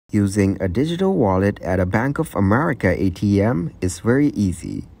Using a digital wallet at a Bank of America ATM is very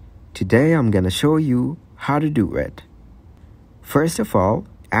easy. Today I'm going to show you how to do it. First of all,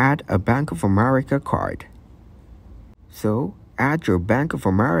 add a Bank of America card. So, add your Bank of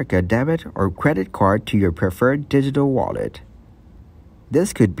America debit or credit card to your preferred digital wallet.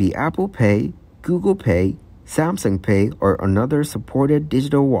 This could be Apple Pay, Google Pay, Samsung Pay, or another supported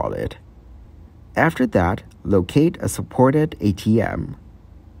digital wallet. After that, locate a supported ATM.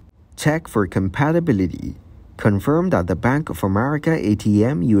 Check for compatibility. Confirm that the Bank of America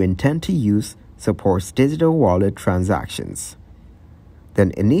ATM you intend to use supports digital wallet transactions.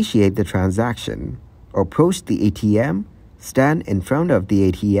 Then initiate the transaction. Approach the ATM, stand in front of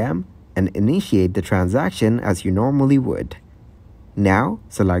the ATM, and initiate the transaction as you normally would. Now,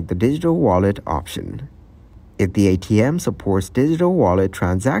 select the digital wallet option. If the ATM supports digital wallet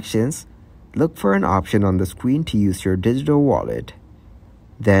transactions, look for an option on the screen to use your digital wallet.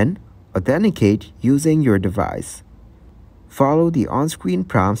 Then, authenticate using your device. Follow the on-screen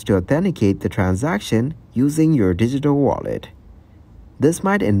prompts to authenticate the transaction using your digital wallet. This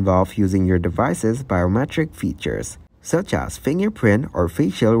might involve using your device's biometric features, such as fingerprint or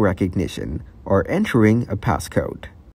facial recognition, or entering a passcode.